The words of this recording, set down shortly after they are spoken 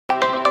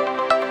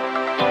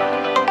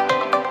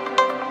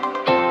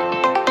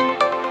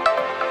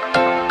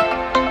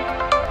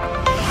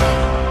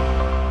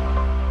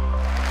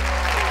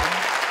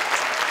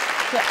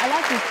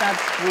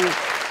with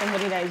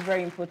somebody that is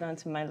very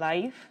important in my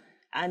life.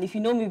 And if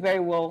you know me very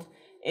well,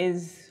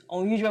 it's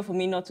unusual for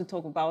me not to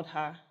talk about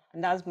her.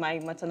 And that's my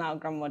maternal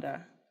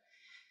grandmother.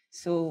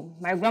 So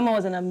my grandma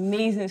was an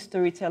amazing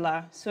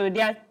storyteller. So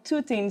there are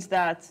two things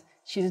that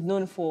she's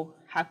known for: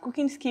 her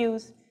cooking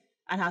skills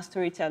and her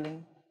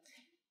storytelling.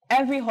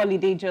 Every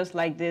holiday just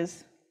like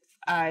this,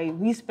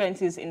 we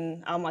spent it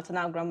in our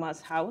maternal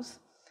grandma's house.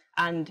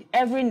 And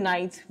every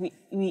night we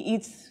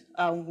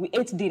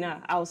ate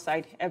dinner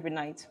outside every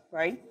night,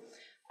 right?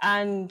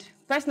 And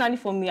personally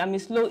for me, I'm a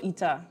slow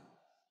eater,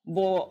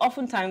 but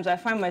oftentimes I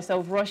find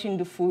myself rushing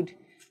the food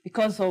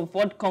because of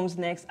what comes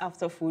next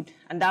after food,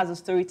 and that's the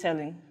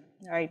storytelling,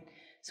 right?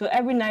 So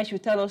every night she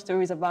would tell us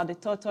stories about the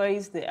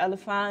tortoise, the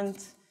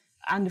elephant,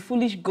 and the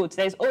foolish goat.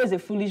 There's always a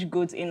foolish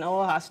goat in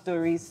all her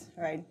stories,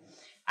 right?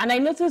 And I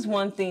noticed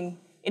one thing.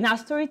 In her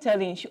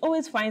storytelling, she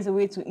always finds a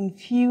way to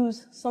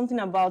infuse something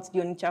about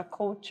the Onitsha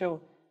culture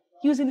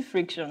using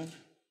friction.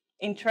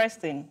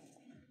 Interesting.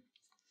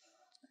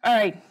 All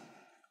right.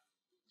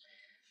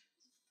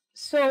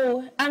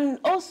 So, and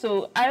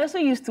also, I also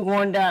used to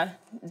wonder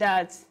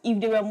that if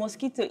there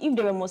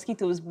were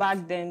mosquitoes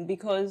back then,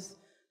 because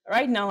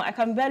right now I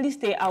can barely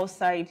stay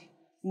outside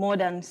more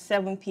than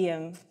 7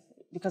 p.m.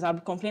 because I'll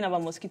be complaining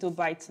about mosquito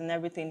bites and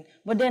everything.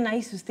 But then I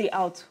used to stay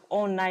out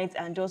all night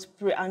and just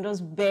pray and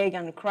just beg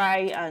and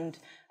cry and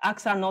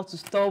ask her not to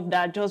stop,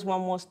 that just one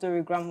more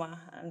story, Grandma,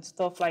 and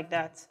stuff like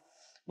that.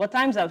 But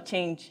times have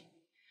changed.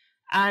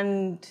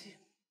 And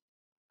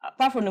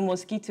apart from the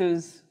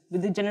mosquitoes,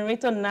 with the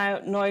generator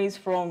noise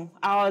from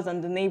ours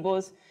and the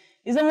neighbors,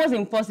 it's almost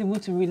impossible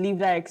to relive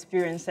that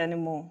experience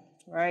anymore,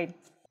 right?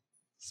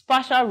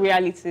 Spatial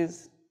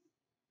realities.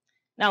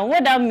 Now,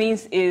 what that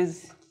means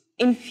is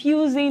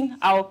infusing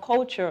our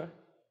culture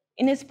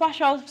in a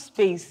spatial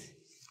space,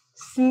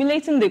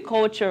 simulating the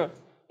culture.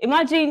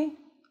 Imagine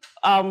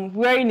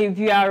wearing a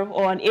VR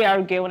or an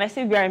AR gear. When I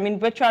say VR, I mean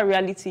virtual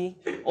reality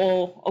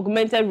or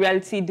augmented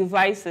reality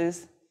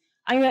devices,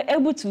 and you're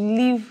able to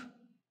live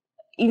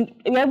in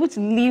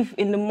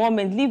the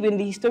moment, live in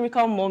the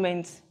historical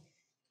moment.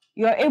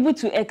 You are able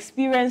to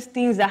experience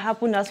things that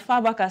happened as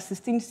far back as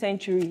 16th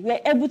century. We are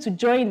able to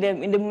join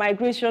them in the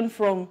migration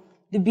from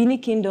the Benin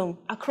Kingdom,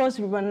 across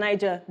River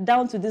Niger,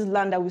 down to this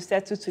land that we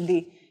settle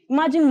today.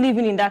 Imagine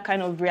living in that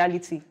kind of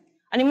reality.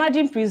 And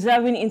imagine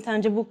preserving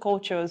intangible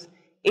cultures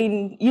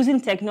in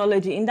using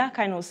technology in that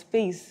kind of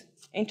space.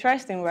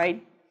 Interesting,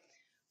 right?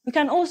 We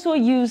can also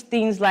use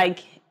things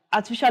like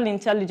artificial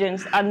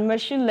intelligence and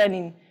machine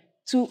learning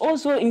to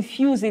also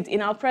infuse it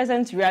in our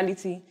present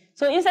reality.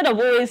 So instead of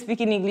always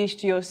speaking English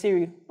to your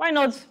Siri, why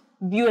not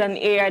build an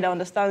AI that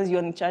understands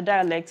your Onitsha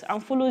dialects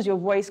and follows your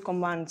voice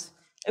commands?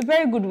 A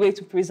very good way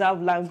to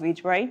preserve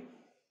language, right?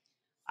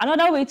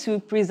 Another way to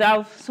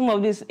preserve some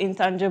of this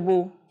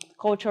intangible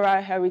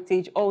cultural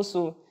heritage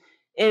also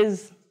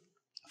is,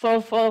 for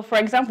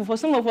example, for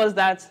some of us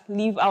that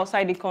live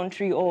outside the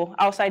country or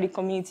outside the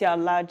community at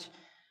large,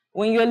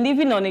 when you're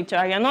living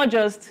Onitsha, you're not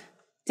just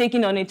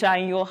taking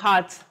Onitsha in your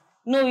heart.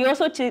 No, you're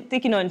also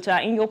taking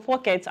Onitsha in your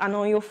pocket and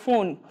on your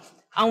phone.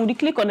 And with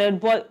the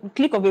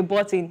click of a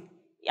button,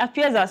 it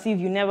appears as if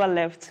you never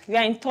left. We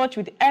are in touch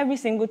with every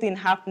single thing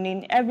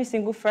happening, every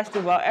single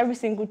festival, every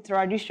single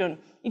tradition.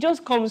 It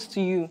just comes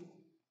to you.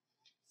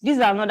 This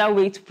is another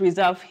way to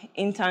preserve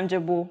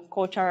intangible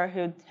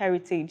cultural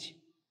heritage.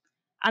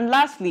 And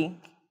lastly,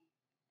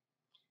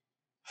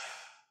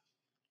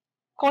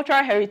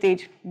 cultural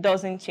heritage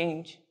doesn't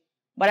change.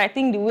 But I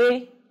think the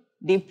way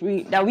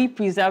that we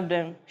preserve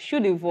them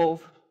should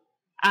evolve.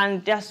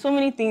 And there are so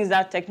many things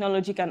that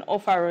technology can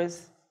offer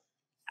us.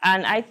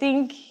 And I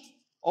think,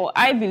 or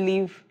I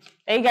believe,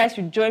 that you guys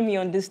should join me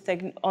on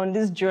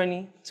this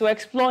journey to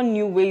explore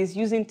new ways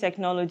using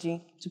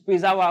technology to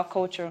preserve our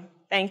culture.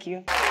 Thank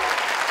you.